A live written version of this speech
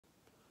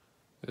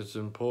It's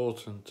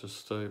important to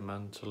stay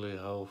mentally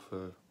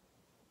healthy,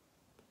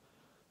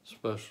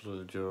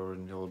 especially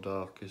during your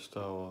darkest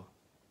hour.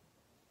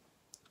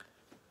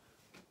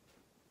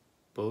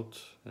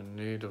 But in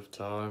need of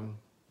time,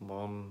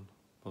 one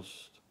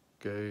must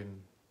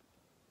gain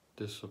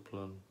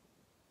discipline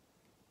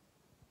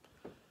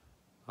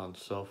and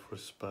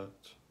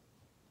self-respect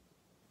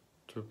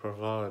to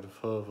provide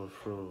further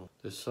through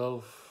the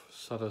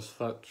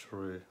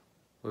self-satisfactory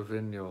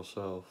within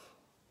yourself.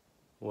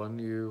 When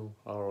you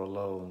are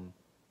alone,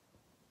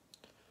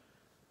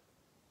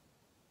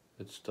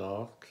 it's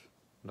dark,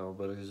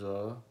 nobody's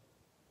there,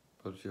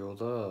 but you're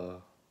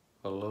there,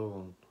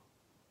 alone,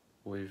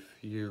 with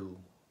you.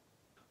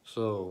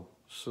 So,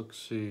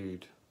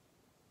 succeed,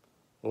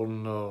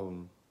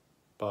 unknown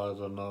by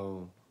the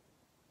known,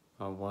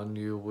 and when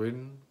you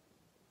win,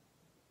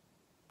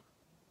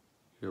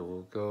 you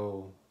will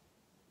go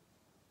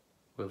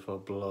with a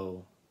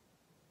blow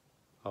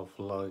of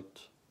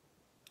light,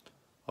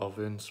 of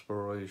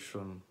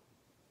inspiration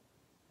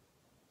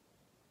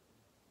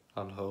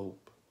and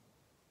hope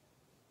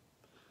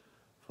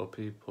for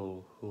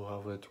people who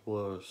have it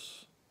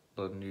worse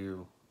than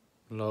you.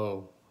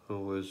 Know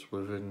who is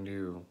within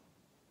you,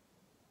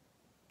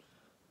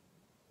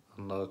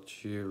 and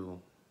that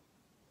you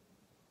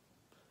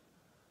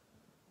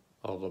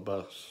are the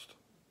best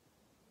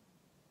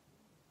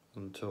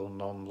until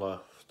none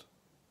left.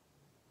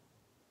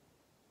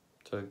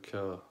 Take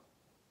care.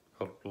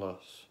 God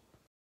bless.